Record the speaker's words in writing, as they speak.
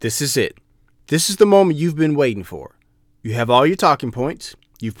This is it. This is the moment you've been waiting for. You have all your talking points,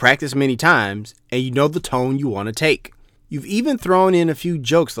 you've practiced many times, and you know the tone you want to take. You've even thrown in a few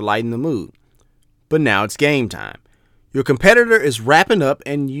jokes to lighten the mood. But now it's game time. Your competitor is wrapping up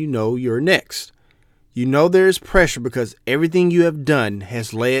and you know you're next. You know there is pressure because everything you have done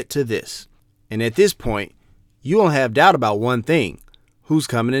has led to this. And at this point, you don't have doubt about one thing. Who's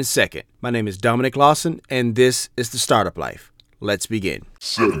coming in second? My name is Dominic Lawson, and this is The Startup Life. Let's begin.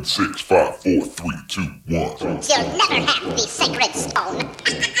 7, 6, 5, 4, 3, 2, 1. You'll never have the sacred stone.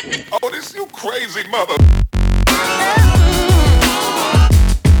 Oh, this you crazy mother.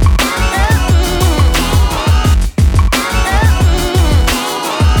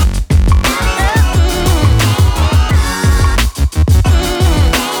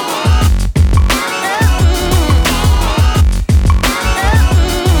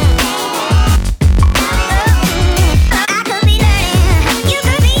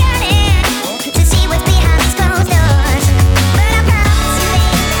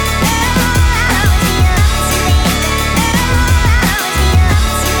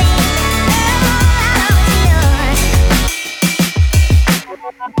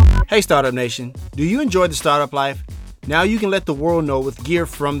 Hey Startup Nation, do you enjoy the startup life? Now you can let the world know with gear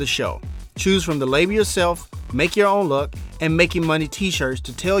from the show. Choose from the label yourself, make your own luck, and Making Money t-shirts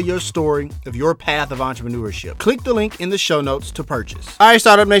to tell your story of your path of entrepreneurship. Click the link in the show notes to purchase. All right,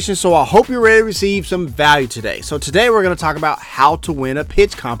 Startup Nation, so I hope you're ready to receive some value today. So today we're going to talk about how to win a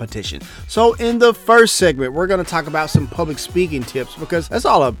pitch competition. So in the first segment, we're going to talk about some public speaking tips because that's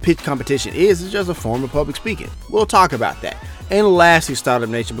all a pitch competition is. It's just a form of public speaking. We'll talk about that. And lastly, Startup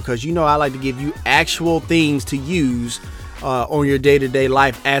Nation, because you know I like to give you actual things to use on your day-to-day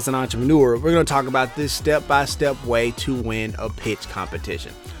life as an entrepreneur, we're going to talk about this step-by-step way to win a pitch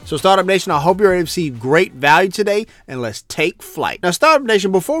competition. So Startup Nation, I hope you're ready to receive great value today, and let's take flight. Now, Startup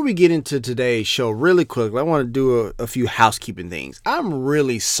Nation, before we get into today's show, really quickly, I want to do a few housekeeping things. I'm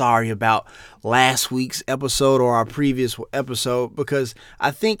really sorry about last week's episode or our previous episode because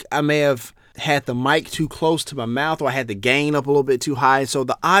I think I may have had the mic too close to my mouth or I had the gain up a little bit too high. So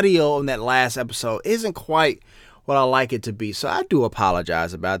the audio in that last episode isn't quite what I like it to be. So I do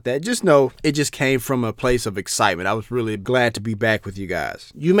apologize about that. Just know it just came from a place of excitement. I was really glad to be back with you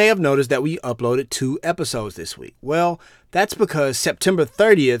guys. You may have noticed that we uploaded 2 episodes this week. Well, that's because September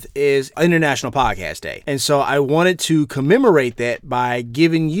 30th is International Podcast Day. And so I wanted to commemorate that by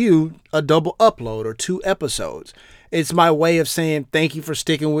giving you a double upload or 2 episodes. It's my way of saying thank you for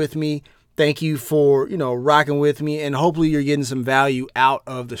sticking with me. Thank you for, rocking with me, and hopefully you're getting some value out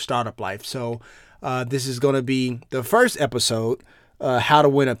of the startup life. So this is going to be the first episode, how to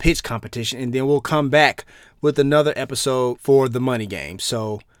win a pitch competition, and then we'll come back with another episode for the money game.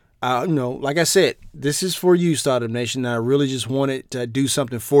 So, like I said, this is for you, Startup Nation, and I really just wanted to do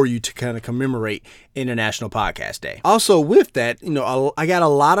something for you to kind of commemorate International Podcast Day. Also, with that, I got a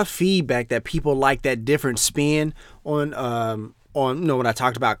lot of feedback that people like that different spin on when I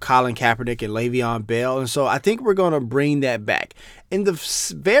talked about Colin Kaepernick and Le'Veon Bell. And so I think we're going to bring that back. In the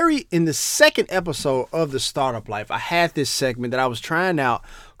second episode of The Startup Life, I had this segment that I was trying out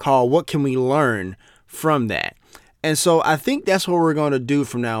called What Can We Learn From That? And so I think that's what we're going to do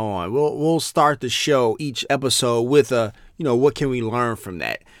from now on. We'll start the show each episode with what can we learn from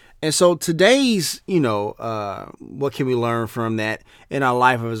that? And so today's, what can we learn from that in our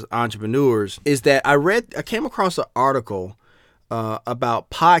life as entrepreneurs is that I came across an article about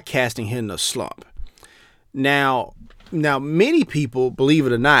podcasting hitting a slump. Now, many people, believe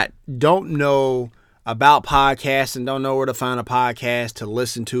it or not, don't know about podcasts and don't know where to find a podcast to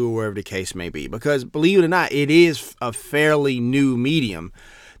listen to or wherever the case may be. Because believe it or not, it is a fairly new medium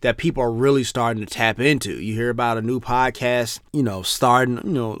that people are really starting to tap into. You hear about a new podcast, starting,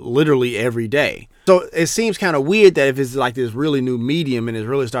 literally every day. So it seems kind of weird that if it's like this really new medium and it's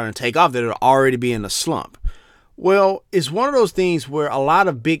really starting to take off, that it'll already be in a slump. Well, it's one of those things where a lot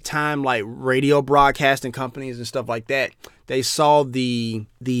of big time like radio broadcasting companies and stuff like that, they saw the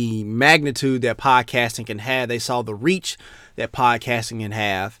magnitude that podcasting can have. They saw the reach that podcasting can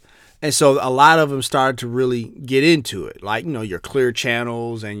have. And so a lot of them started to really get into it. Like, your Clear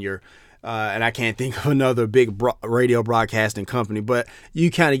Channels and your, and I can't think of another big radio broadcasting company, but you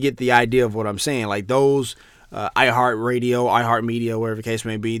kind of get the idea of what I'm saying. Like those iHeartRadio, iHeartMedia, whatever the case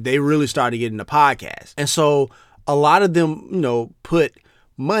may be, they really started getting into podcasts. And so a lot of them, put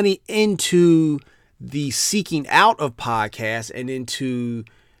money into the seeking out of podcasts and into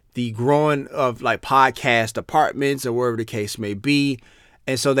the growing of like podcast apartments or wherever the case may be.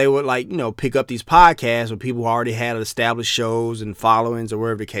 And so they would pick up these podcasts with people who already had established shows and followings or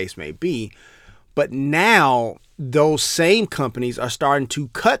wherever the case may be. But now those same companies are starting to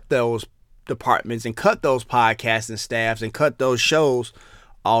cut those departments and cut those podcasts and staffs and cut those shows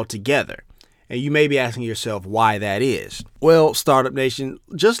altogether. And you may be asking yourself why that is. Well, Startup Nation,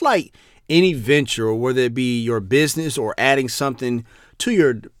 just like any venture, or whether it be your business or adding something to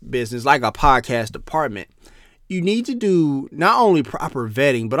your business like a podcast department, you need to do not only proper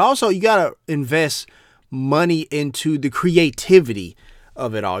vetting, but also you got to invest money into the creativity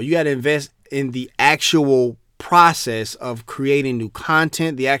of it all. You got to invest in the actual process of creating new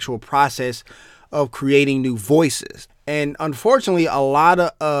content, the actual process of creating new voices. And unfortunately, a lot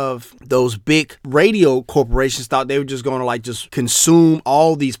of those big radio corporations thought they were just going to just consume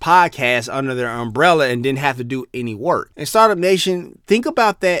all these podcasts under their umbrella and didn't have to do any work. And Startup Nation, think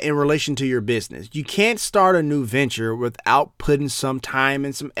about that in relation to your business. You can't start a new venture without putting some time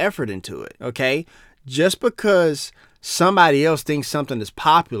and some effort into it. Okay? Just because somebody else thinks something is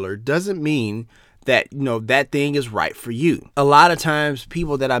popular doesn't mean that, that thing is right for you. A lot of times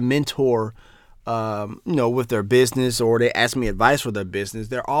people that I mentor, with their business, or they ask me advice for their business,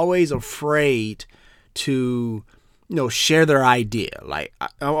 they're always afraid to, share their idea. Like,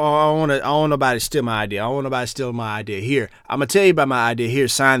 I want nobody to steal my idea. I don't want nobody to steal my idea. Here, I'm going to tell you about my idea. Here,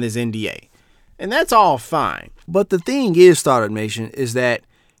 sign this NDA. And that's all fine. But the thing is, Startup Nation, is that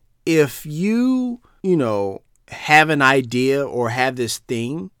if you, have an idea or have this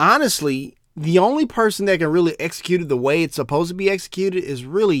thing, honestly, the only person that can really execute it the way it's supposed to be executed is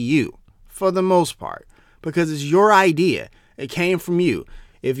really you. For the most part, because it's your idea. It came from you.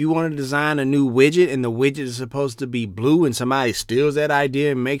 If you want to design a new widget and the widget is supposed to be blue and somebody steals that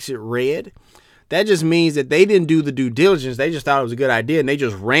idea and makes it red, that just means that they didn't do the due diligence. They just thought it was a good idea and they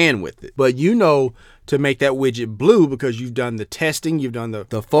just ran with it. But to make that widget blue because you've done the testing, you've done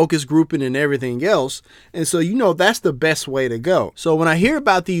the focus grouping and everything else. And so, that's the best way to go. So when I hear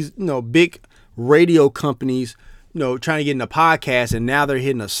about these, big radio companies, trying to get in a podcast and now they're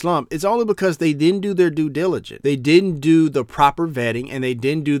hitting a slump, it's only because they didn't do their due diligence. They didn't do the proper vetting and they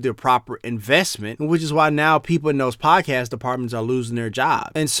didn't do the proper investment, which is why now people in those podcast departments are losing their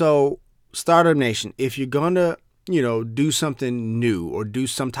job. And so, Startup Nation, if you're going to, do something new or do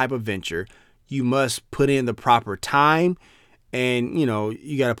some type of venture, you must put in the proper time and,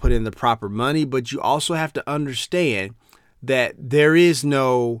 you got to put in the proper money, but you also have to understand that there is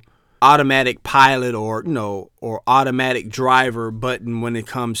no automatic pilot or automatic driver button when it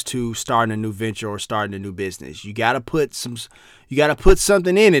comes to starting a new venture or starting a new business. You got to put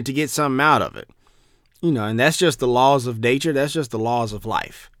something in it to get something out of it. And that's just the laws of nature. That's just the laws of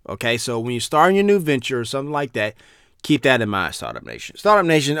life. Okay. So when you're starting your new venture or something like that, keep that in mind, Startup Nation. Startup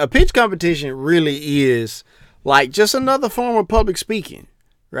Nation, a pitch competition really is like just another form of public speaking,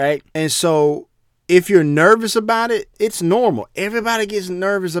 right? And so if you're nervous about it, it's normal. Everybody gets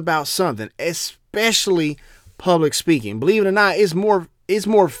nervous about something, especially public speaking. Believe it or not, it's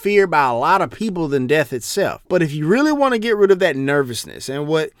more feared by a lot of people than death itself. But if you really want to get rid of that nervousness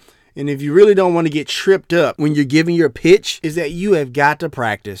and if you really don't want to get tripped up when you're giving your pitch, is that you have got to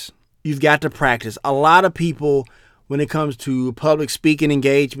practice. You've got to practice. A lot of people, when it comes to public speaking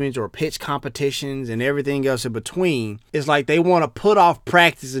engagements or pitch competitions and everything else in between, it's like they want to put off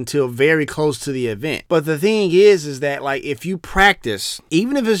practice until very close to the event. But the thing is that if you practice,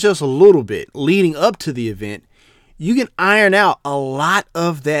 even if it's just a little bit leading up to the event, you can iron out a lot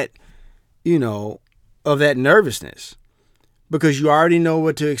of that, of that nervousness because you already know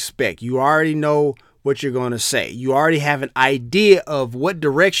what to expect. You already know what you're going to say. You already have an idea of what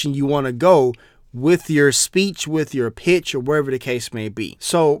direction you want to go with your speech, with your pitch, or wherever the case may be.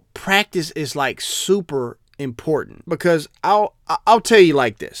 So practice is super important because I'll tell you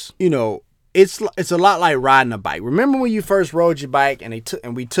like this, it's a lot like riding a bike. Remember when you first rode your bike and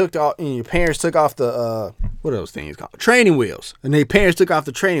your parents took off the, what are those things called? Training wheels. And your parents took off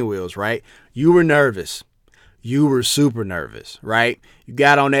the training wheels, right? You were nervous. You were super nervous, right? You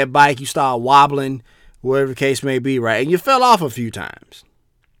got on that bike, you started wobbling, whatever the case may be, right? And you fell off a few times.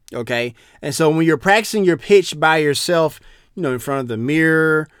 Okay. And so when you're practicing your pitch by yourself, in front of the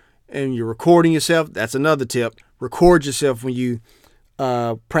mirror and you're recording yourself, that's another tip. Record yourself when you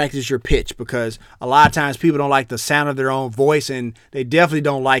practice your pitch, because a lot of times people don't like the sound of their own voice, and they definitely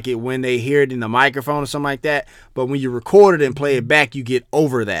don't like it when they hear it in the microphone or something like that. But when you record it and play it back, you get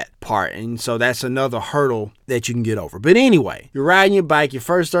over that part. And so that's another hurdle that you can get over. But anyway, you're riding your bike. You're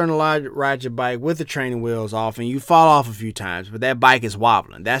first starting to ride your bike with the training wheels off, and you fall off a few times, but that bike is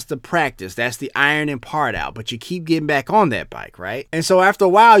wobbling. That's the practice. That's the ironing part out. But you keep getting back on that bike, right? And so after a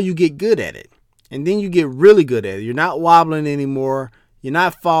while, you get good at it. And then you get really good at it. You're not wobbling anymore. You're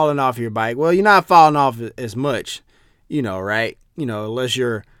not falling off your bike. Well, you're not falling off as much, right? Unless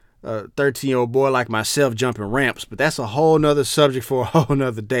you're a 13-year-old boy like myself jumping ramps, but that's a whole nother subject for a whole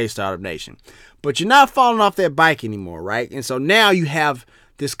nother day, Startup Nation. But you're not falling off that bike anymore, right? And so now you have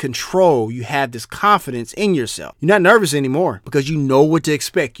this control, you have this confidence in yourself. You're not nervous anymore because you know what to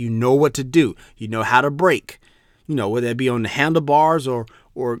expect. You know what to do. You know how to brake, whether it be on the handlebars or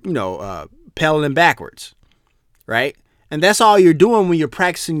pedaling backwards, right? And that's all you're doing when you're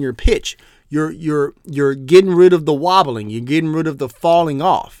practicing your pitch. You're getting rid of the wobbling. You're getting rid of the falling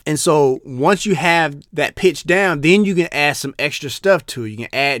off. And so once you have that pitch down, then you can add some extra stuff to it. You can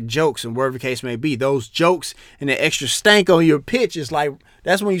add jokes and whatever the case may be. Those jokes and the extra stank on your pitch is like,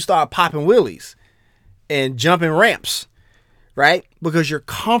 that's when you start popping wheelies and jumping ramps, right? Because you're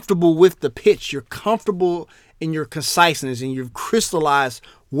comfortable with the pitch. You're comfortable in your conciseness, and you've crystallized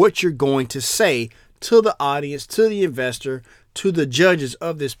what you're going to say to the audience, to the investor, to the judges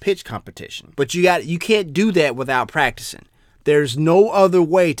of this pitch competition. But you can't do that without practicing. There's no other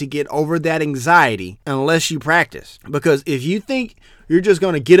way to get over that anxiety unless you practice. Because if you think you're just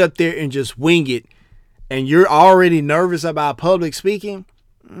going to get up there and just wing it and you're already nervous about public speaking,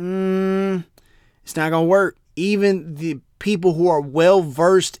 it's not going to work. Even the people who are well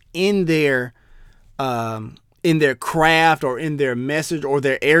versed in their craft or in their message or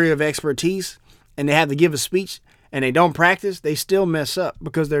their area of expertise, and they have to give a speech, and they don't practice, they still mess up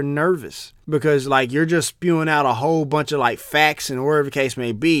because they're nervous. Because you're just spewing out a whole bunch of facts and whatever the case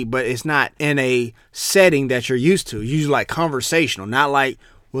may be, but it's not in a setting that you're used to. It's usually conversational, not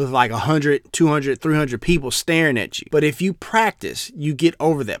with 100, 200, 300 people staring at you. But if you practice, you get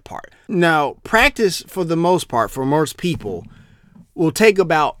over that part. Now, practice for the most part, for most people, will take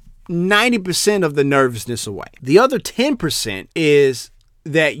about 90% of the nervousness away. The other 10% is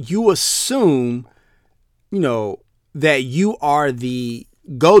that you assume that you are the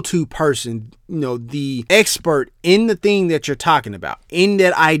go-to person, the expert in the thing that you're talking about, in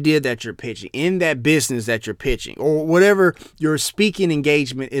that idea that you're pitching, in that business that you're pitching, or whatever your speaking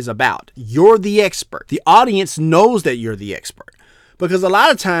engagement is about. You're the expert. The audience knows that you're the expert. Because a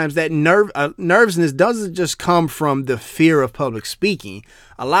lot of times that nervousness doesn't just come from the fear of public speaking.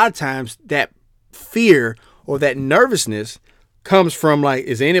 A lot of times that fear or that nervousness comes from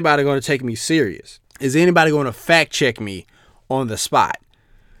is anybody going to take me serious? Is anybody going to fact check me on the spot?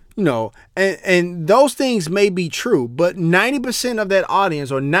 And those things may be true, but 90% of that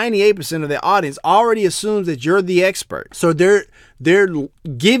audience or 98% of that audience already assumes that you're the expert. So they're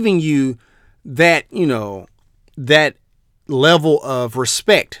giving you that, that level of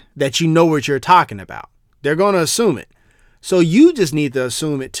respect that you know what you're talking about. They're going to assume it. So you just need to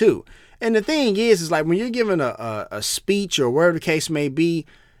assume it too. And the thing is when you're giving a speech or whatever the case may be,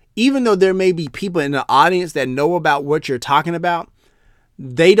 even though there may be people in the audience that know about what you're talking about,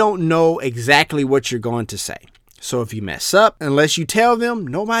 they don't know exactly what you're going to say. So if you mess up, unless you tell them,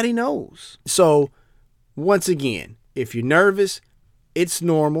 nobody knows. So once again, if you're nervous, it's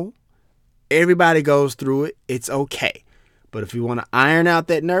normal. Everybody goes through it. It's okay. But if you want to iron out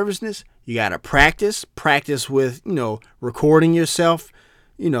that nervousness, you got to practice with, recording yourself,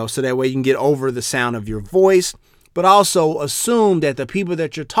 so that way you can get over the sound of your voice. But also assume that the people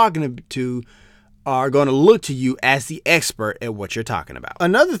that you're talking to are going to look to you as the expert at what you're talking about.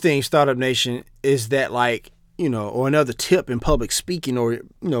 Another thing, Startup Nation, is that or another tip in public speaking or,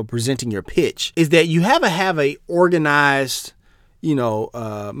 presenting your pitch is that you have a organized,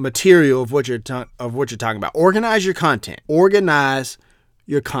 material of what you're talking about. Organize your content. Organize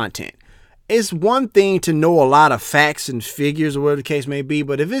your content. It's one thing to know a lot of facts and figures or whatever the case may be,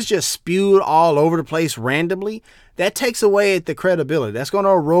 but if it's just spewed all over the place randomly, that takes away at the credibility. That's going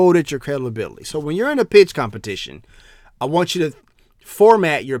to erode at your credibility. So when you're in a pitch competition, I want you to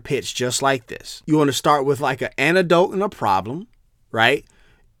format your pitch just like this. You want to start with an anecdote and a problem, right?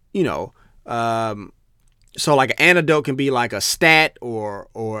 So an anecdote can be a stat or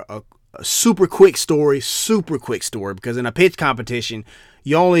a super quick story, because in a pitch competition,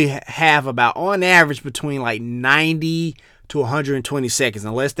 you only have about, on average, between 90 to 120 seconds,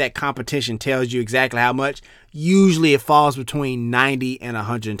 unless that competition tells you exactly how much. Usually it falls between 90 and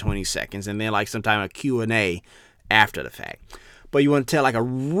 120 seconds, and then sometime a Q&A after the fact. But you want to tell a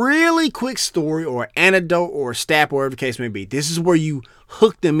really quick story or anecdote or stat, whatever the case may be. This is where you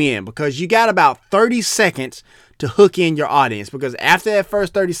hook them in, because you got about 30 seconds to hook in your audience, because after that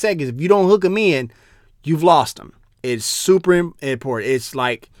first 30 seconds, if you don't hook them in, you've lost them. It's super important. It's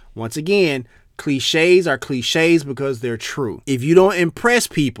once again, cliches are cliches because they're true. If you don't impress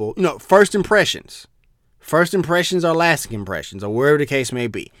people, first impressions are lasting impressions, or wherever the case may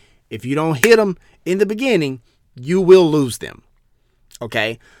be. If you don't hit them in the beginning, you will lose them.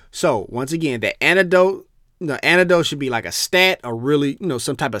 Okay? So once again, the anecdote the anecdote should be like a stat, a really,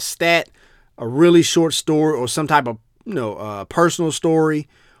 some type of stat, a really short story, or some type of, personal story,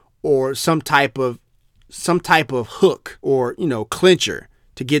 or some type of hook or, clincher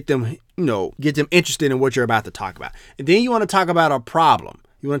to get them interested in what you're about to talk about. And then you want to talk about a problem.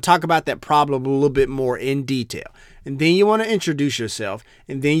 You want to talk about that problem a little bit more in detail. And then you want to introduce yourself.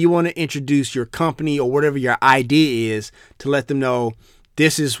 And then you want to introduce your company or whatever your idea is to let them know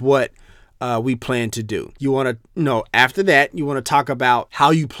this is what we plan to do. You want to, after that, you want to talk about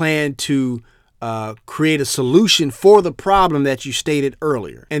how you plan to create a solution for the problem that you stated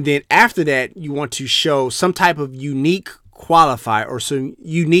earlier. And then after that, you want to show some type of unique qualifier or some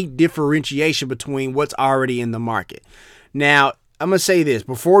unique differentiation between what's already in the market. Now, I'm going to say this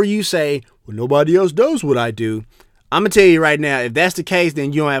before you say, well, nobody else does what I do. I'm going to tell you right now, if that's the case,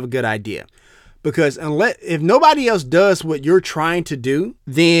 then you don't have a good idea. Because if nobody else does what you're trying to do,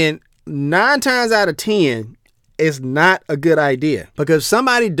 then 9 times out of 10, it's not a good idea. Because if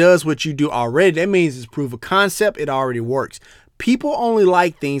somebody does what you do already, that means it's proof of concept. It already works. People only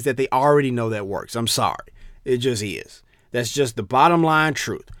like things that they already know that works. I'm sorry. It just is. That's just the bottom line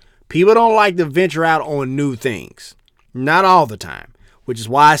truth. People don't like to venture out on new things. Not all the time, which is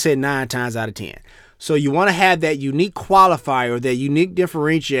why I said 9 times out of 10. So you want to have that unique qualifier, that unique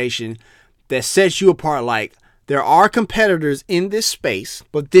differentiation that sets you apart. Like, there are competitors in this space,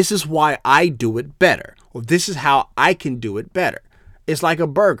 but this is why I do it better. Or this is how I can do it better. It's like a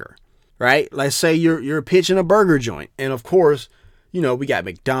burger, right? Let's say you're pitching a burger joint. And of course, we got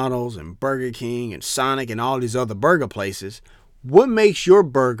McDonald's and Burger King and Sonic and all these other burger places. What makes your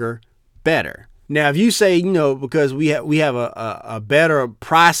burger better? Now, if you say, because we have a better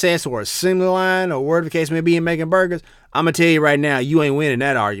process or assembly line or whatever the case may be in making burgers, I'm going to tell you right now, you ain't winning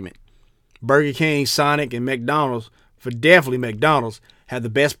that argument. Burger King, Sonic, and McDonald's, for definitely McDonald's, have the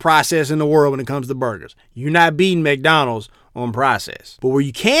best process in the world when it comes to burgers. You're not beating McDonald's on process. But where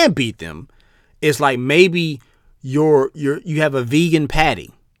you can beat them, it's like maybe you have a vegan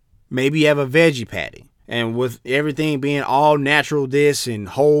patty. Maybe you have a veggie patty. And with everything being all natural this and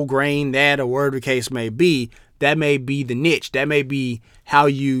whole grain that or whatever the case may be, that may be the niche. That may be how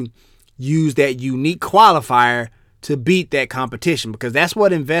you use that unique qualifier to beat that competition, because that's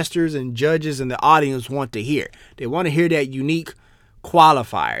what investors and judges and the audience want to hear. They want to hear that unique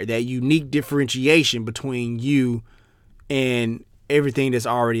qualifier, that unique differentiation between you and everything that's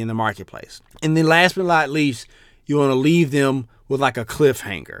already in the marketplace. And then last but not least, you want to leave them with like a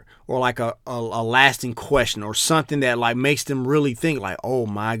cliffhanger or like a lasting question or something that like makes them really think like, oh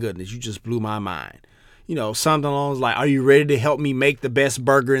my goodness, you just blew my mind. Something along like, are you ready to help me make the best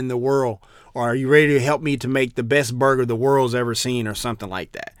burger in the world? Or are you ready to help me to make the best burger the world's ever seen, or something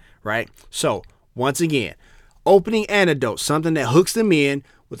like that, right? So once again, opening anecdote, something that hooks them in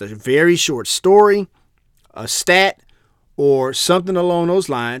with a very short story, a stat, or something along those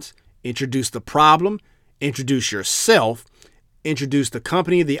lines. Introduce the problem, introduce yourself, introduce the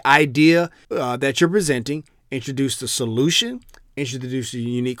company, the idea that you're presenting, introduce the solution, introduce the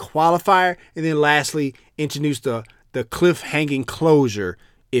unique qualifier, and then lastly, introduce the cliff-hanging closure,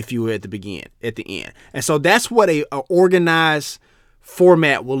 if you will, at the end. And so that's what a organized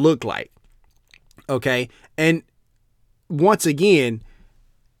format will look like. Okay. And once again,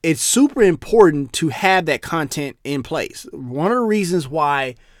 it's super important to have that content in place. One of the reasons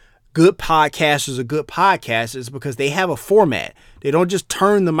why good podcasters are good podcasters is because they have a format. They don't just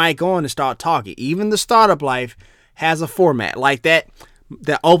turn the mic on and start talking. Even the Startup Life has a format like that.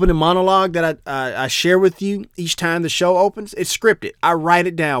 The opening monologue that I share with you each time the show opens, it's scripted. I write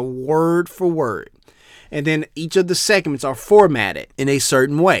it down word for word. And then each of the segments are formatted in a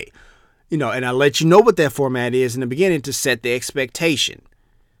certain way. And I let you know what that format is in the beginning to set the expectation.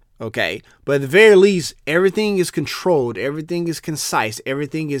 Okay. But at the very least, everything is controlled. Everything is concise.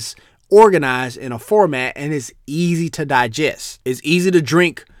 Everything is organized in a format, and it's easy to digest. It's easy to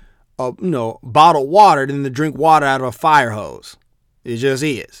drink, bottled water than to drink water out of a fire hose. It just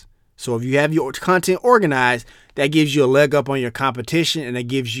is. So if you have your content organized, that gives you a leg up on your competition, and that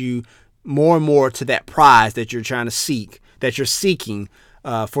gives you more and more to that prize that you're trying to seek, that you're seeking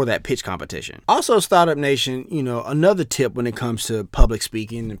for that pitch competition. Also, Startup Nation, another tip when it comes to public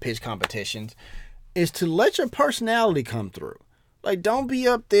speaking and pitch competitions is to let your personality come through. Like, don't be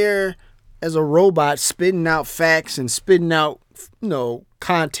up there as a robot spitting out facts and spitting out,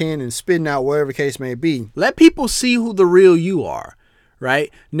 content and spitting out whatever the case may be. Let people see who the real you are.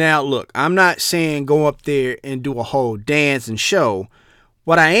 Right? Now, look, I'm not saying go up there and do a whole dance and show.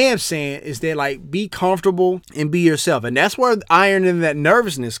 What I am saying is that, like, be comfortable and be yourself. And that's where the iron and that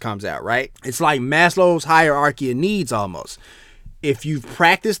nervousness comes out, right? It's like Maslow's hierarchy of needs almost. If you've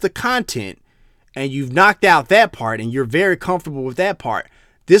practiced the content and you've knocked out that part and you're very comfortable with that part,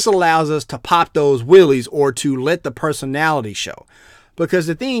 this allows us to pop those willies or to let the personality show. Because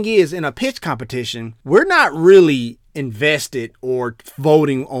the thing is, in a pitch competition, we're not really invested or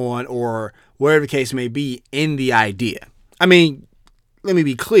voting on or whatever the case may be in the idea. I mean, let me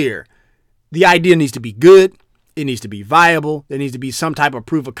be clear. The idea needs to be good. It needs to be viable. There needs to be some type of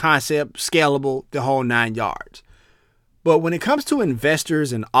proof of concept, scalable, the whole 9 yards. But when it comes to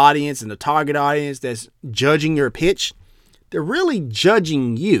investors and audience and the target audience that's judging your pitch, they're really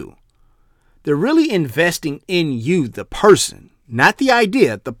judging you. They're really investing in you, the person, not the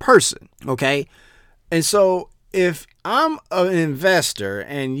idea, the person. Okay. And so if I'm an investor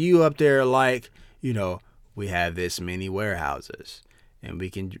and you up there like, we have this many warehouses and we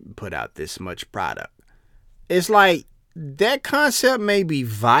can put out this much product. It's like that concept may be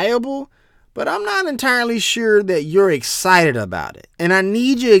viable, but I'm not entirely sure that you're excited about it. And I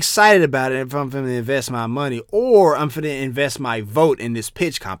need you excited about it if I'm going to invest my money or I'm going to invest my vote in this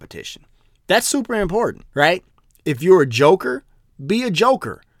pitch competition. That's super important, right? If you're a joker, be a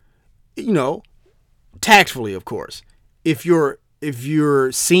joker. Tactfully, of course. If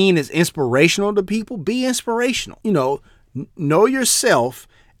you're seen as inspirational to people, be inspirational. Know yourself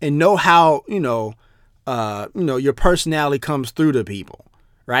and know how, your personality comes through to people.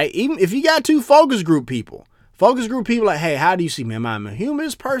 Right? Even if you got two focus group people like, hey, how do you see me? Am I a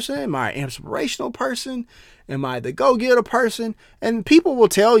humorous person? Am I an inspirational person? Am I the go-getter person? And people will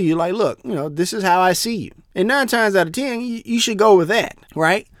tell you like, look, this is how I see you. And 9 times out of 10, you should go with that.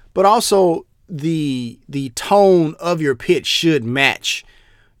 Right? But also the tone of your pitch should match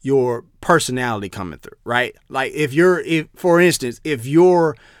your personality coming through. Right? Like for instance, if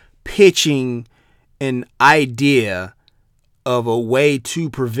you're pitching an idea of a way to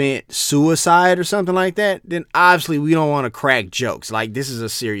prevent suicide or something like that, then obviously we don't want to crack jokes. Like, this is a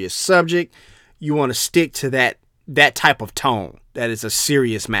serious subject. You want to stick to that type of tone, that it's a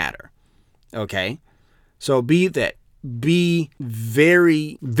serious matter. Okay? So be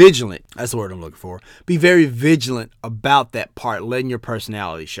very vigilant. That's the word I'm looking for. Be very vigilant about that part, letting your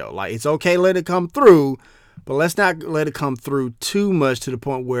personality show. Like, it's okay, let it come through, but let's not let it come through too much to the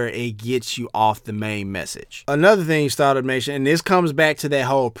point where it gets you off the main message. Another thing, Startup Nation, and this comes back to that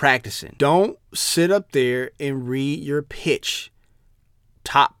whole practicing. Don't sit up there and read your pitch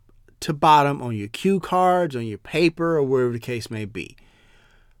top to bottom on your cue cards, on your paper, or wherever the case may be.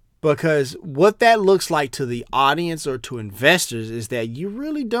 Because what that looks like to the audience or to investors is that you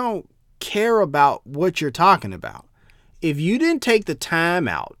really don't care about what you're talking about. If you didn't take the time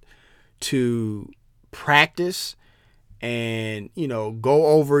out to practice and go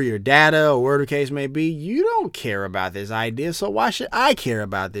over your data or whatever the case may be, you don't care about this idea. So why should I care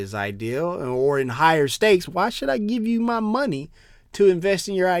about this idea? Or in higher stakes, why should I give you my money to invest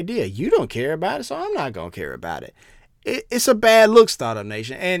in your idea? You don't care about it, so I'm not gonna care about it. It's a bad look, Startup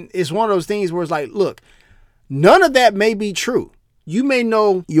Nation. And it's one of those things where it's like, look, none of that may be true. You may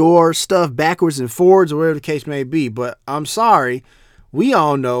know your stuff backwards and forwards or whatever the case may be, but I'm sorry, we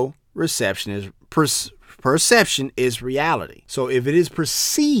all know perception is reality. So if it is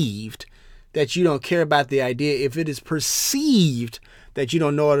perceived that you don't care about the idea, if it is perceived that you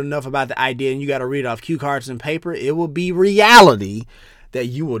don't know enough about the idea and you got to read off cue cards and paper, it will be reality that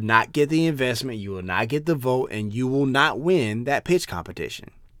you will not get the investment, you will not get the vote, and you will not win that pitch competition.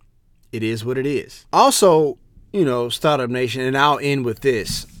 It is what it is. Also, Startup Nation, and I'll end with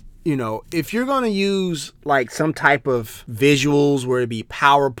this. If you're going to use like some type of visuals, where it be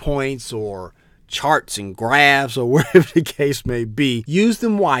PowerPoints or charts and graphs or whatever the case may be, use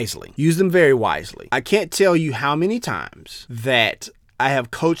them wisely. Use them very wisely. I can't tell you how many times that I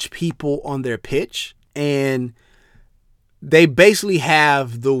have coached people on their pitch and they basically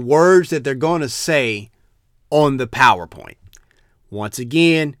have the words that they're going to say on the PowerPoint. Once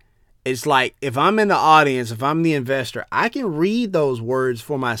again, it's like if I'm in the audience, if I'm the investor, I can read those words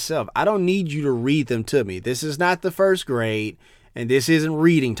for myself. I don't need you to read them to me. This is not the first grade and this isn't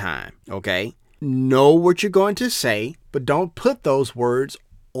reading time. Okay? Know what you're going to say, but don't put those words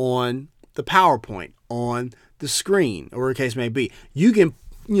on the PowerPoint, on the screen, or whatever the case may be. You can,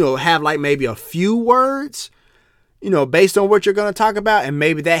 have like maybe a few words, based on what you're going to talk about, and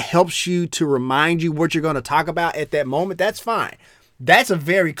maybe that helps you to remind you what you're going to talk about at that moment. That's fine. That's a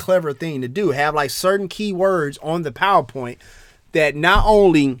very clever thing to do. Have like certain keywords on the PowerPoint that not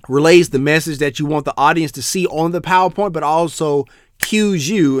only relays the message that you want the audience to see on the PowerPoint, but also cues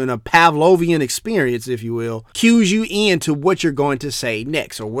you in a Pavlovian experience, if you will, cues you into what you're going to say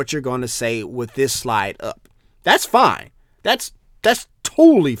next or what you're going to say with this slide up. That's fine. That's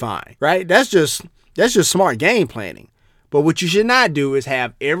totally fine, right? That's just smart game planning. But what you should not do is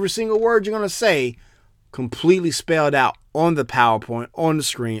have every single word you're going to say completely spelled out on the PowerPoint, on the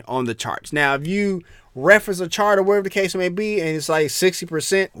screen, on the charts. Now, if you reference a chart or whatever the case may be, and it's like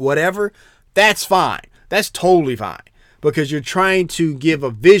 60%, whatever, that's fine. That's totally fine, because you're trying to give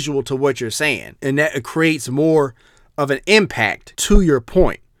a visual to what you're saying, and that creates more of an impact to your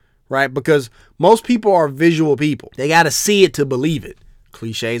point, right? Because most people are visual people. They got to see it to believe it.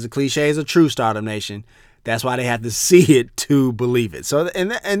 Cliches are true, Startup Nation. That's why they have to see it to believe it. So,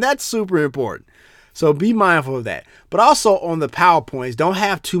 and that's super important. So be mindful of that. But also on the PowerPoints, don't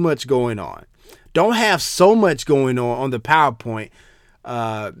have too much going on. Don't have so much going on the PowerPoint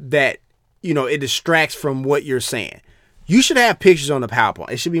that, it distracts from what you're saying. You should have pictures on the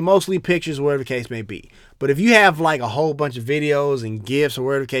PowerPoint. It should be mostly pictures, whatever the case may be. But if you have like a whole bunch of videos and GIFs or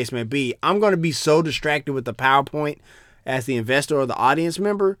whatever the case may be, I'm going to be so distracted with the PowerPoint as the investor or the audience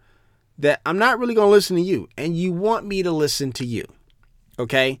member that I'm not really going to listen to you. And you want me to listen to you.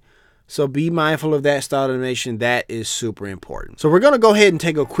 Okay? So be mindful of that, Startup Nation. That is super important. So we're going to go ahead and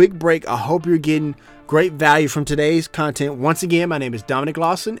take a quick break. I hope you're getting great value from today's content. Once again, my name is Dominic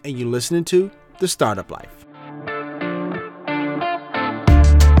Lawson, and you're listening to The Startup Life.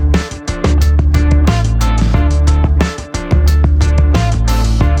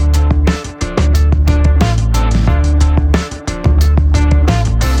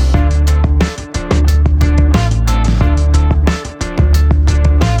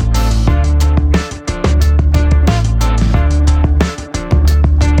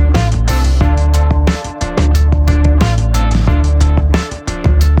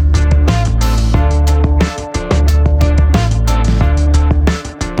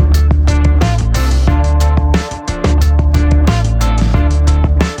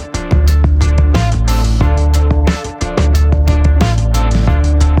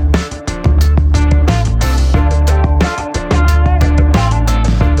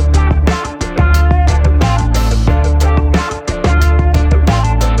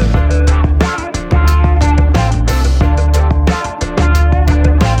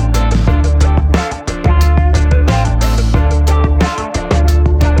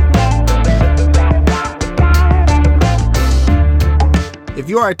 If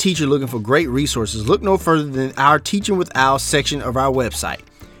you are a teacher looking for great resources, look no further than our Teaching with Al section of our website.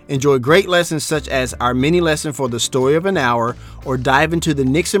 Enjoy great lessons such as our mini lesson for the story of an hour, or dive into the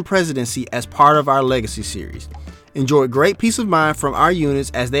Nixon presidency as part of our legacy series. Enjoy great peace of mind from our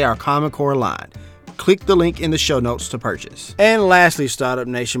units as they are Common Core aligned. Click the link in the show notes to purchase. And lastly, Startup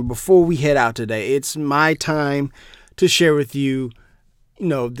Nation, before we head out today, it's my time to share with you,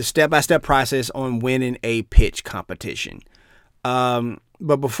 the step-by-step process on winning a pitch competition.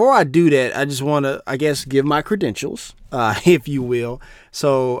 But before I do that, I just want to, give my credentials, if you will,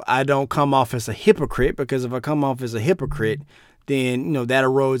 so I don't come off as a hypocrite, because if I come off as a hypocrite, then, that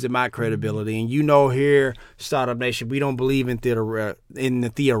erodes in my credibility. And here, Startup Nation, we don't believe in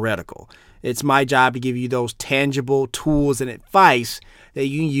the theoretical. It's my job to give you those tangible tools and advice that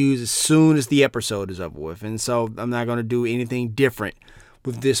you can use as soon as the episode is over with. And so I'm not going to do anything different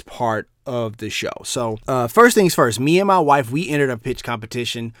with this part of the show. So first things first, me and my wife, we entered a pitch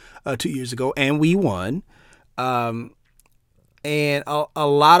competition 2 years ago, and we won. And a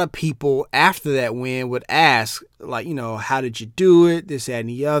lot of people after that win would ask, how did you do it? This, that, and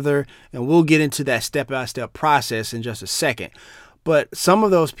the other. And we'll get into that step-by-step process in just a second. But some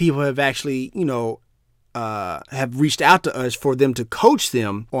of those people have actually, have reached out to us for them to coach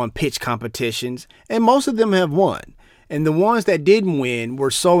them on pitch competitions, and most of them have won. And the ones that didn't win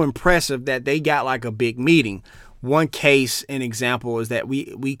were so impressive that they got like a big meeting. One case, an example, is that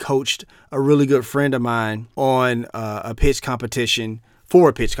we coached a really good friend of mine on a pitch competition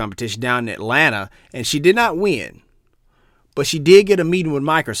down in Atlanta, and she did not win, but she did get a meeting with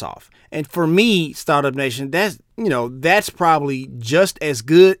Microsoft. And for me, Startup Nation, that's probably just as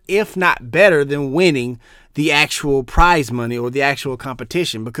good, if not better, than winning the actual prize money or the actual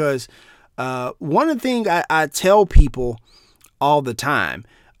competition, because one of the things I tell people all the time,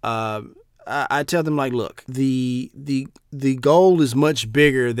 I tell them, look, the goal is much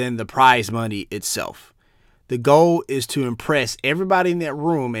bigger than the prize money itself. The goal is to impress everybody in that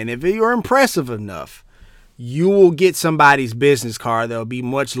room. And if you're impressive enough, you will get somebody's business card that will be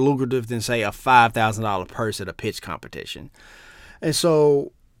much lucrative than, say, a $5,000 purse at a pitch competition. And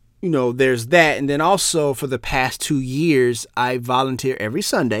so, there's that. And then also for the past 2 years, I volunteer every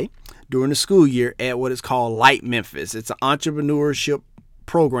Sunday during the school year at what is called Light Memphis. It's an entrepreneurship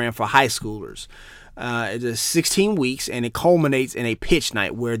program for high schoolers. It's 16 weeks, and it culminates in a pitch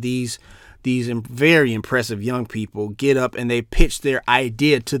night where these these very impressive young people get up and they pitch their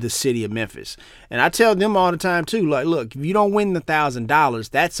idea to the city of Memphis. And I tell them all the time too, like, look, if you don't win the $1,000,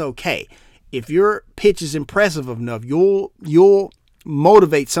 that's okay. If your pitch is impressive enough, you'll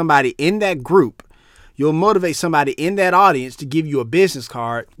motivate somebody in that group. You'll motivate somebody in that audience to give you a business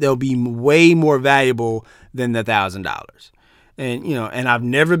card that'll be way more valuable than the $1,000. And, and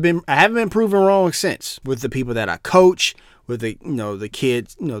I haven't been proven wrong since with the people that I coach, with the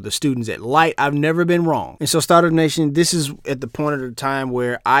kids, the students at Light. I've never been wrong. And so Startup Nation, this is at the point of the time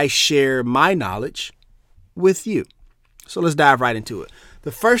where I share my knowledge with you. So let's dive right into it.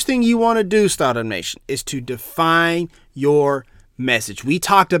 The first thing you want to do, Startup Nation, is to define your message. We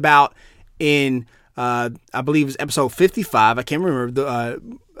talked about in, I believe it was episode 55. I can't remember,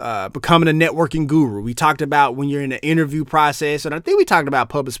 becoming a networking guru. We talked about when you're in an interview process, and I think we talked about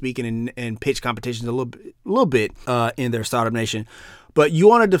public speaking and pitch competitions a little bit in their Startup Nation. But you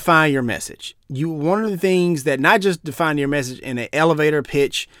want to define your message. One of the things that not just define your message in an elevator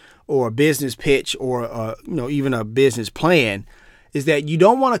pitch or a business pitch or even a business plan is that you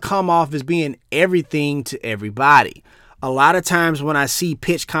don't want to come off as being everything to everybody. A lot of times when I see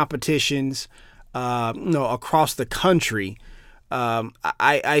pitch competitions, across the country,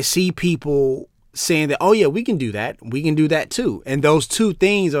 I see people saying that, oh yeah, we can do that. We can do that too. And those two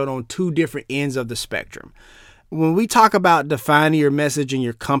things are on two different ends of the spectrum. When we talk about defining your message in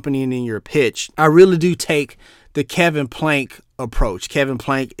your company and in your pitch, I really do take the Kevin Plank approach. Kevin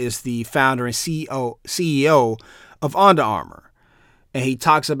Plank is the founder and CEO of Under Armour. And he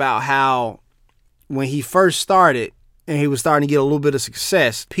talks about how when he first started and he was starting to get a little bit of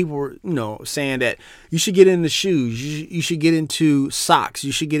success, people were, saying that you should get into shoes, you should get into socks,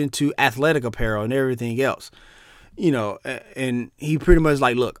 you should get into athletic apparel and everything else. And he pretty much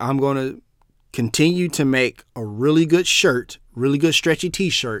like, look, I'm going to continue to make a really good shirt, really good stretchy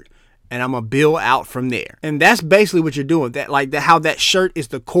t-shirt, and I'm going to build out from there. And that's basically what you're doing. How that shirt is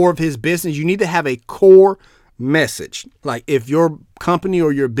the core of his business. You need to have a core message. Like if your company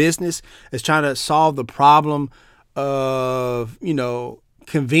or your business is trying to solve the problem of,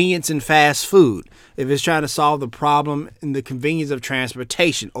 convenience and fast food, if it's trying to solve the problem in the convenience of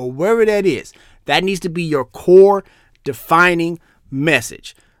transportation or wherever that is, that needs to be your core defining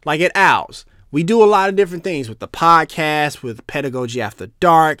message. Like at Owls, we do a lot of different things with the podcast, with Pedagogy After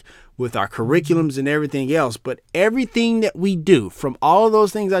Dark, with our curriculums and everything else. But everything that we do from all of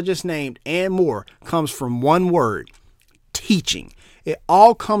those things I just named and more comes from one word: teaching. It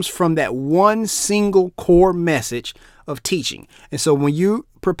all comes from that one single core message of teaching. And so when you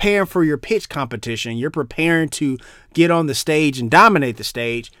prepare for your pitch competition, you're preparing to get on the stage and dominate the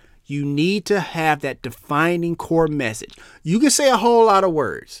stage, you need to have that defining core message. You can say a whole lot of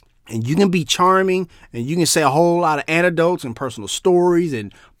words and you can be charming and you can say a whole lot of anecdotes and personal stories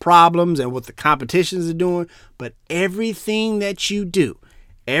and problems and what the competitions are doing. But everything that you do,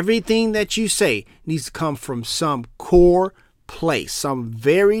 everything that you say needs to come from some core place, some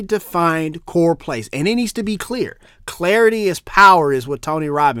very defined core place. And it needs to be clear. Clarity is power is what Tony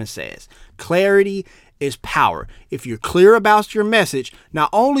Robbins says. Clarity is power. If you're clear about your message, not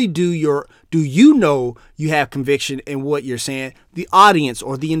only do you know you have conviction in what you're saying, the audience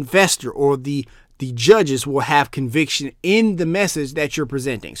or the investor or the judges will have conviction in the message that you're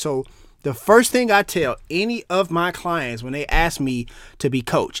presenting. So the first thing I tell any of my clients when they ask me to be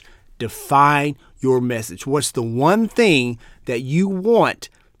coached, define your message. What's the one thing that you want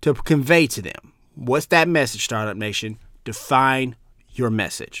to convey to them? What's that message, Startup Nation? Define your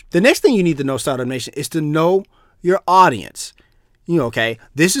message. The next thing you need to know, Startup Nation, is to know your audience. Okay,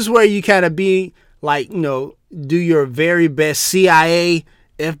 this is where you kind of be like, do your very best CIA,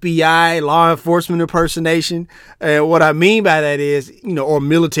 FBI, law enforcement impersonation. And what I mean by that is, or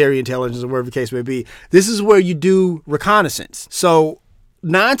military intelligence or whatever the case may be. This is where you do reconnaissance. So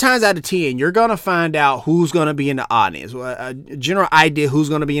 9 times out of 10, you're going to find out who's going to be in the audience. A general idea who's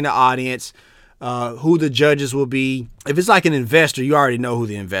going to be in the audience, who the judges will be. If it's like an investor, you already know who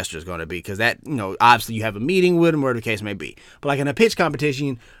the investor is going to be because that, obviously you have a meeting with them, whatever the case may be. But like in a pitch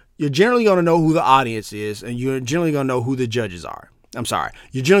competition, you're generally going to know who the audience is and you're generally going to know who the judges are. I'm sorry.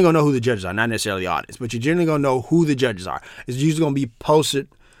 You're generally going to know who the judges are, not necessarily the audience, but you're generally going to know who the judges are. It's usually going to be posted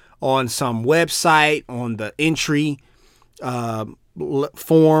on some website, on the entry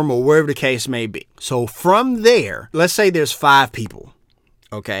form or wherever the case may be. So from there, let's say there's 5 people,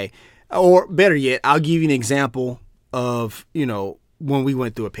 okay? Or better yet, I'll give you an example of, when we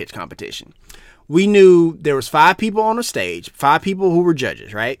went through a pitch competition. We knew there was 5 people on the stage, 5 people who were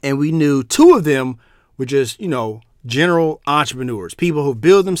judges, right? And we knew 2 of them were just, general entrepreneurs, people who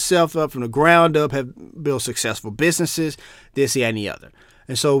build themselves up from the ground up, have built successful businesses, this, that, and the other.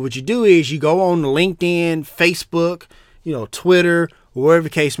 And so what you do is you go on LinkedIn, Facebook, Twitter, or wherever the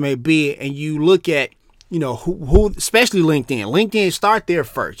case may be, and you look at, who, especially LinkedIn. LinkedIn, start there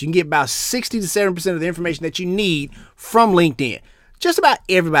first. You can get about 60 to 70% of the information that you need from LinkedIn. Just about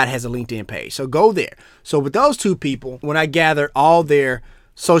everybody has a LinkedIn page, so go there. So with those two people, when I gathered all their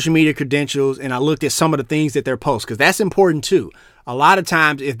social media credentials and I looked at some of the things that they're posting, because that's important too. A lot of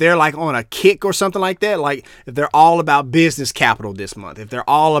times if they're like on a kick or something like that, like if they're all about business capital this month, if they're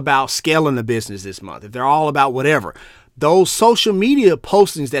all about scaling the business this month, if they're all about whatever, those social media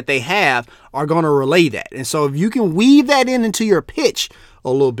postings that they have are going to relay that. And so if you can weave that into your pitch a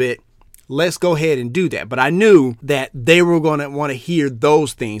little bit, let's go ahead and do that. But I knew that they were going to want to hear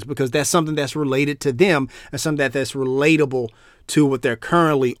those things because that's something that's related to them and something that's relatable to what they're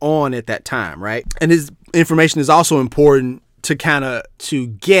currently on at that time, right? And this information is also important to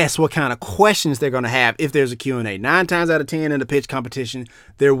guess what kind of questions they're going to have if there's a Q&A. 9 times out of 10 in the pitch competition,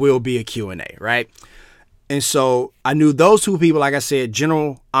 there will be a Q&A, right? And so I knew those two people, like I said,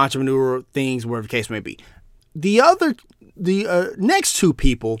 general entrepreneurial things, whatever the case may be. The next two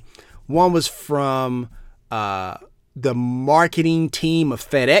people, one was from the marketing team of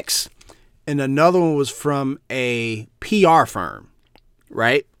FedEx, and another one was from a PR firm,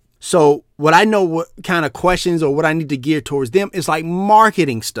 right? So what I know what kind of questions or what I need to gear towards them is like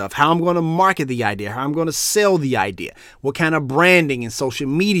marketing stuff, how I'm going to market the idea, how I'm going to sell the idea, what kind of branding and social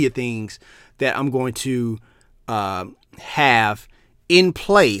media things that I'm going to have in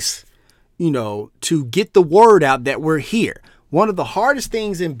place, to get the word out that we're here. One of the hardest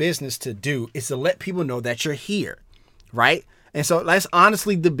things in business to do is to let people know that you're here, right? And so that's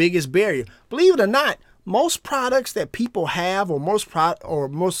honestly the biggest barrier. Believe it or not, most products that people have or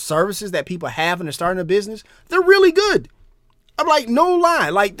most services that people have when they're starting a business, they're really good. I'm like, no lie,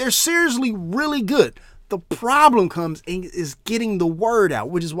 like they're seriously really good. The problem comes is getting the word out,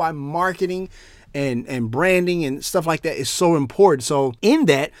 which is why marketing and branding and stuff like that is so important. So in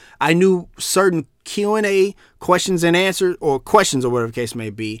that, I knew certain Q&A questions and answers or questions or whatever the case may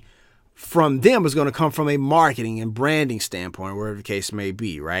be from them was going to come from a marketing and branding standpoint, wherever the case may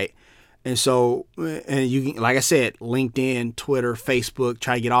be, right? And so, and you can, like I said, LinkedIn, Twitter, Facebook,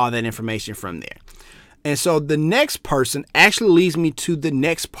 try to get all that information from there. And so the next person actually leads me to the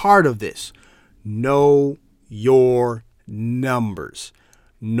next part of this. Know your numbers.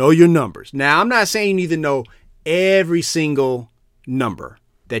 Know your numbers. Now, I'm not saying you need to know every single number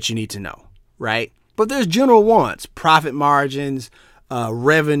that you need to know, right? But there's general ones: profit margins,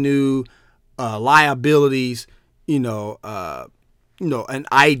 revenue, liabilities, an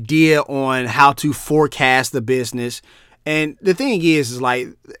idea on how to forecast the business. And the thing is like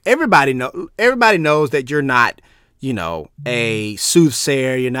everybody knows that you're not, a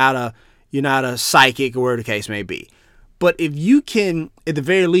soothsayer, you're not a psychic or whatever the case may be. But if you can, at the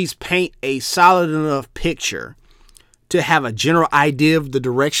very least, paint a solid enough picture to have a general idea of the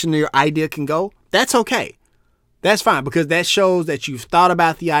direction your idea can go, that's okay. That's fine, because that shows that you've thought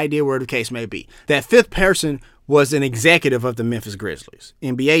about the idea, wherever the case may be. That fifth person was an executive of the Memphis Grizzlies,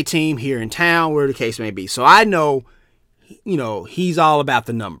 NBA team here in town, wherever the case may be. So I know, he's all about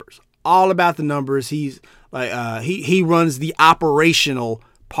the numbers. All about the numbers. He's like, he runs the operational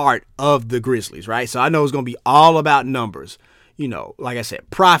part of the Grizzlies, right? So I know it's going to be all about numbers. Like I said,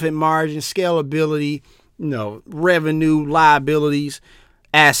 profit margin, scalability, revenue, liabilities,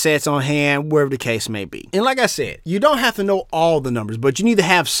 assets on hand, wherever the case may be. And like I said, you don't have to know all the numbers, but you need to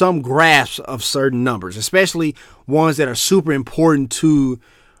have some grasp of certain numbers, especially ones that are super important to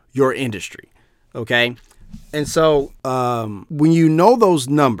your industry. Okay. And so when you know those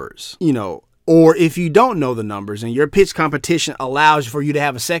numbers, or if you don't know the numbers and your pitch competition allows for you to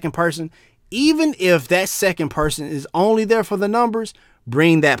have a second person, even if that second person is only there for the numbers,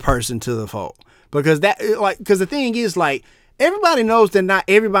 bring that person to the fold. Because the thing is, like, everybody knows that not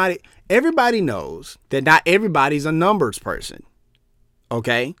everybody knows that not everybody's a numbers person.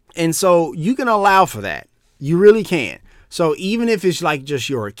 Okay. And so you can allow for that. You really can. So even if it's like just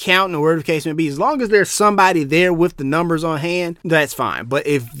your accountant or whatever the case may be, as long as there's somebody there with the numbers on hand, that's fine. But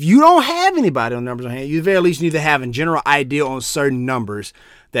if you don't have anybody on numbers on hand, you at the very least need to have a general idea on certain numbers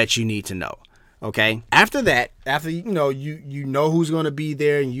that you need to know. Okay. After that, you know who's going to be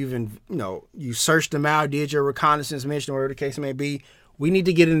there, and you searched them out, did your reconnaissance mission, or whatever the case may be, we need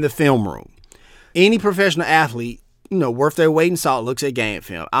to get in the film room. Any professional athlete, worth their weight in salt looks at game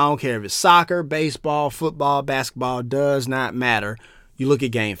film. I don't care if it's soccer, baseball, football, basketball, does not matter. You look at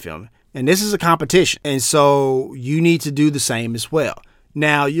game film. And this is a competition. And so you need to do the same as well.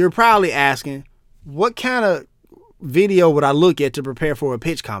 Now, you're probably asking, what kind of video would I look at to prepare for a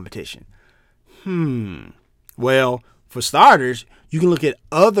pitch competition? Well, For starters, you can look at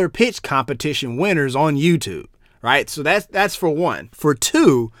other pitch competition winners on YouTube, right? So that's for one. For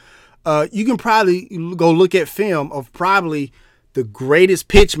two, you can probably go look at film of probably the greatest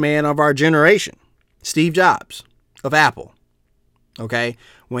pitch man of our generation, Steve Jobs of Apple. Okay,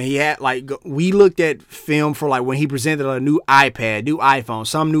 when he had we looked at film for when he presented a new iPad, new iPhone,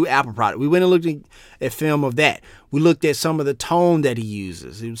 some new Apple product. We went and looked at film of that. We looked at some of the tone that he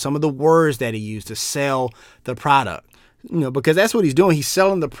uses, some of the words that he used to sell the product. Because that's what he's doing. He's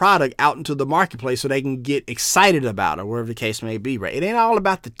selling the product out into the marketplace so they can get excited about it, wherever the case may be, right? It ain't all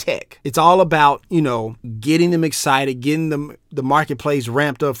about the tech. It's all about, getting them excited, getting them the marketplace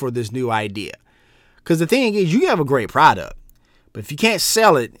ramped up for this new idea. Because the thing is, you have a great product, but if you can't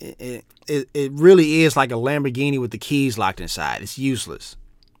sell it, it really is like a Lamborghini with the keys locked inside. It's useless.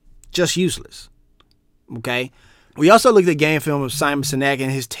 Just useless. Okay? We also looked at game film of Simon Sinek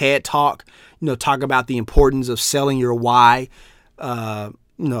and his TED Talk, talk about the importance of selling your why,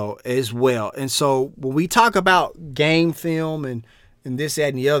 as well. And so when we talk about game film and this, that,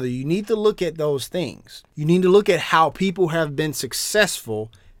 and the other, you need to look at those things. You need to look at how people have been successful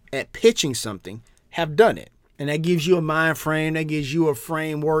at pitching something, have done it. And that gives you a mind frame, that gives you a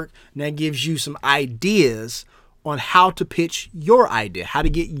framework, and that gives you some ideas on how to pitch your idea, how to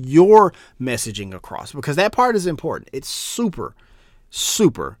get your messaging across, because that part is important. It's super,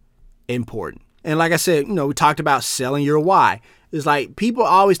 super important. And like I said, we talked about selling your why. It's like people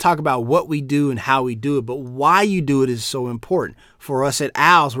always talk about what we do and how we do it, but why you do it is so important. For us at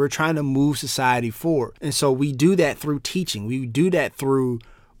OWLS, we're trying to move society forward. And so we do that through teaching. We do that through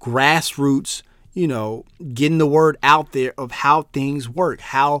grassroots, getting the word out there of how things work,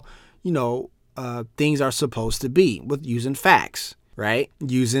 how, things are supposed to be, with using facts, right?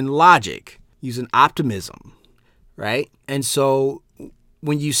 Using logic, using optimism, right? And so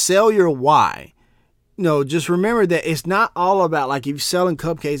when you sell your why, just remember that it's not all about, if you're selling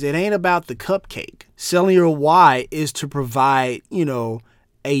cupcakes, it ain't about the cupcake. Selling your why is to provide,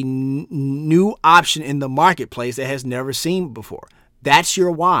 a new option in the marketplace that has never seen before. That's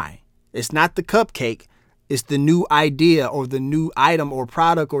your why. It's not the cupcake. It's the new idea or the new item or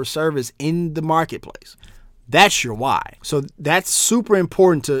product or service in the marketplace. That's your why. So that's super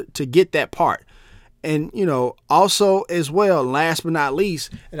important to get that part. And, also as well, last but not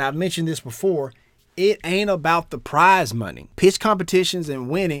least, and I've mentioned this before, it ain't about the prize money. Pitch competitions and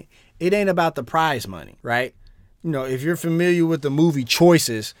winning, it ain't about the prize money, right? If you're familiar with the movie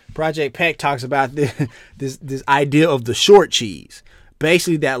Choices, Project Peck talks about this idea of the short cheese.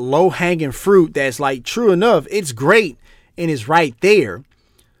 Basically that low-hanging fruit that's true enough, it's great and it's right there,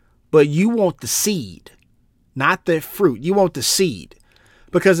 but you want the seed, not the fruit. You want the seed.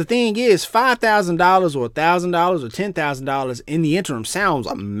 Because the thing is, $5,000 or $1,000 or $10,000 in the interim sounds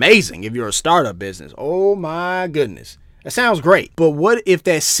amazing if you're a startup business. Oh my goodness. That sounds great. But what if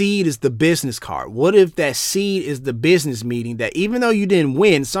that seed is the business card? What if that seed is the business meeting that even though you didn't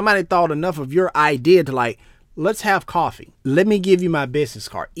win, somebody thought enough of your idea to let's have coffee. Let me give you my business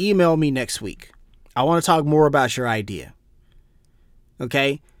card. Email me next week. I want to talk more about your idea.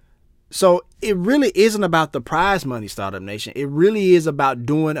 Okay? So it really isn't about the prize money, Startup Nation. It really is about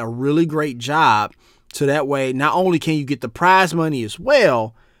doing a really great job. So that way, not only can you get the prize money as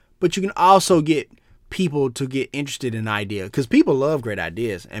well, but you can also get people to get interested in an idea. Because people love great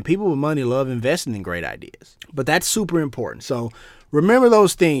ideas and people with money love investing in great ideas. But that's super important. So remember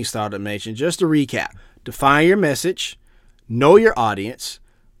those things, Startup Nation. Just to recap. Define your message, know your audience,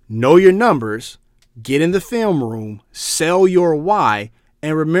 know your numbers, get in the film room, sell your why,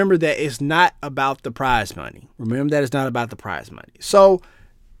 and remember that it's not about the prize money. Remember that it's not about the prize money. So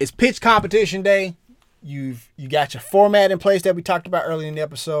it's pitch competition day. You got your format in place that we talked about earlier in the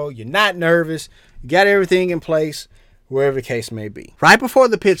episode. You're not nervous. You got everything in place, wherever the case may be. Right before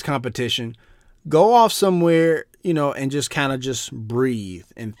the pitch competition, go off somewhere, and just kind of just breathe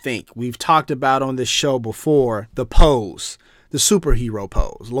and think. We've talked about on this show before the pose, the superhero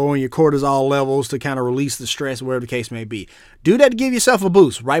pose, lowering your cortisol levels to kind of release the stress, wherever the case may be. Do that to give yourself a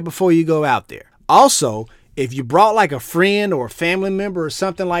boost right before you go out there. Also, if you brought a friend or a family member or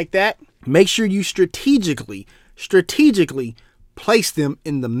something like that, make sure you strategically place them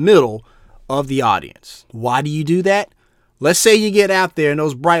in the middle of the audience. Why do you do that? Let's say you get out there and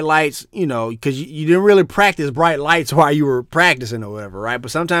those bright lights, because you didn't really practice bright lights while you were practicing or whatever, right?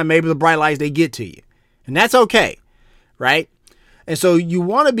 But sometimes maybe the bright lights, they get to you. And that's okay, right? And so you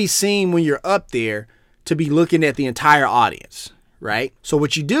want to be seen when you're up there to be looking at the entire audience, right? So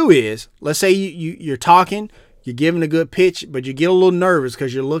what you do is, let's say you're talking, you're giving a good pitch, but you get a little nervous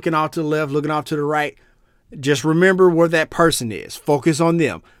because you're looking off to the left, looking off to the right. Just remember where that person is. Focus on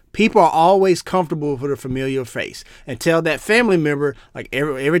them. People are always comfortable with a familiar face. And tell that family member, like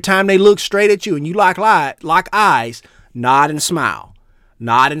every time they look straight at you and you lock eyes, nod and smile.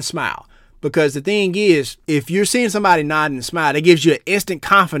 Nod and smile. Because the thing is, if you're seeing somebody nod and smile, that gives you an instant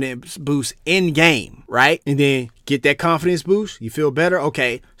confidence boost in game, right? And then get that confidence boost. You feel better?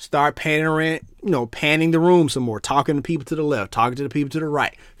 Okay, start panning the room some more. Talking to people to the left, talking to the people to the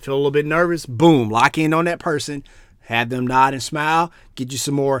right. Feel a little bit nervous? Boom, lock in on that person. Have them nod and smile, get you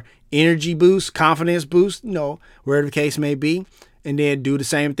some more energy boost, confidence boost, wherever the case may be, and then do the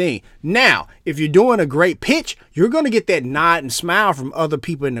same thing. Now, if you're doing a great pitch, you're going to get that nod and smile from other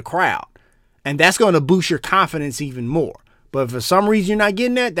people in the crowd, and that's going to boost your confidence even more. But if for some reason you're not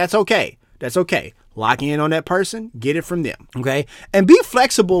getting that, that's okay. That's okay. Lock in on that person, get it from them, okay? And be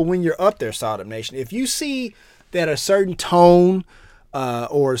flexible when you're up there, Startup Nation. If you see that a certain tone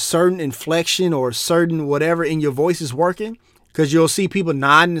or a certain inflection or a certain whatever in your voice is working, because you'll see people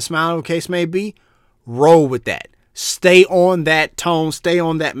nodding and smiling, the case may be, roll with that. Stay on that tone, stay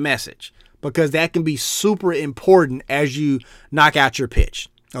on that message, because that can be super important as you knock out your pitch,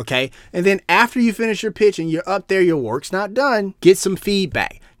 okay? And then after you finish your pitch and you're up there, your work's not done, get some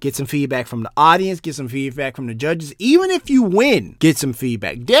feedback. Get some feedback from the audience, get some feedback from the judges. Even if you win, get some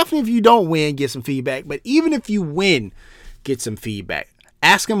feedback. Definitely if you don't win, get some feedback. But even if you win, get some feedback.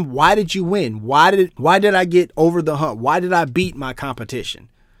 Ask them, why did you win? Why did I get over the hump? Why did I beat my competition?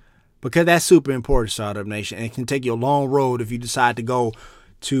 Because that's super important, Startup Nation, and it can take you a long road if you decide to go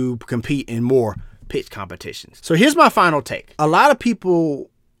to compete in more pitch competitions. So here's my final take. A lot of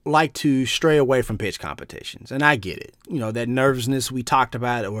people like to stray away from pitch competitions, and I get it. That nervousness we talked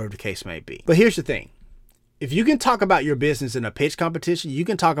about, or whatever the case may be. But here's the thing. If you can talk about your business in a pitch competition, you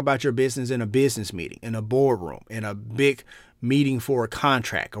can talk about your business in a business meeting, in a boardroom, in a big meeting for a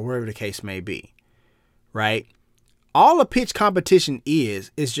contract, or wherever the case may be, right? All a pitch competition is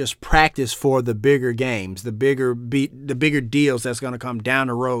just practice for the bigger games, the bigger deals that's going to come down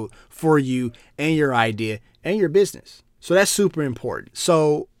the road for you and your idea and your business. So that's super important.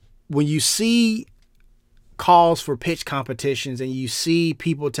 So when you see calls for pitch competitions and you see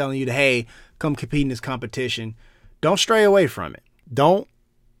people telling you, hey, come compete in this competition, don't stray away from it. Don't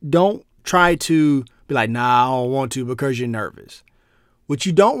try to be like, nah, I don't want to because you're nervous. What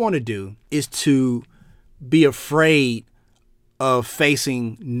you don't want to do is to be afraid of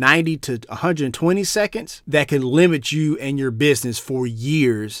facing 90 to 120 seconds that can limit you and your business for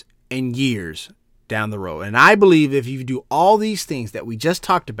years and years down the road. And I believe if you do all these things that we just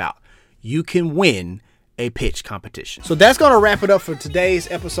talked about, you can win a pitch competition. So that's going to wrap it up for today's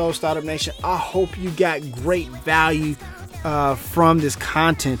episode, Startup Nation. I hope you got great value from this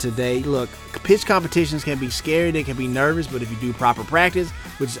content today. Look, pitch competitions can be scary. They can be nervous, but if you do proper practice,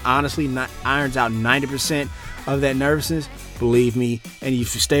 which honestly irons out 90% of that nervousness, believe me, and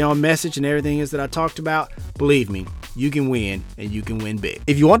if you stay on message and everything is that I talked about, believe me, you can win, and you can win big.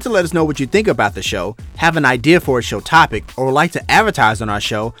 If you want to let us know what you think about the show, have an idea for a show topic, or would like to advertise on our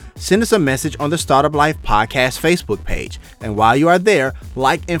show, send us a message on the Startup Life Podcast Facebook page. And while you are there,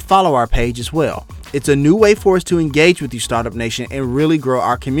 like and follow our page as well. It's a new way for us to engage with you, Startup Nation, and really grow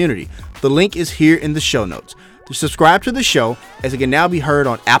our community. The link is here in the show notes. To subscribe to the show, as it can now be heard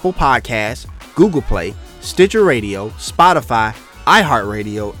on Apple Podcasts, Google Play, Stitcher Radio, Spotify,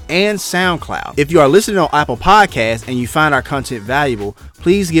 iHeartRadio, and SoundCloud. If you are listening on Apple Podcasts and you find our content valuable,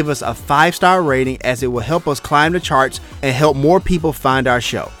 please give us a 5-star rating, as it will help us climb the charts and help more people find our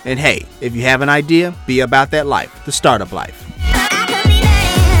show. And hey, if you have an idea, be about that life, the startup life.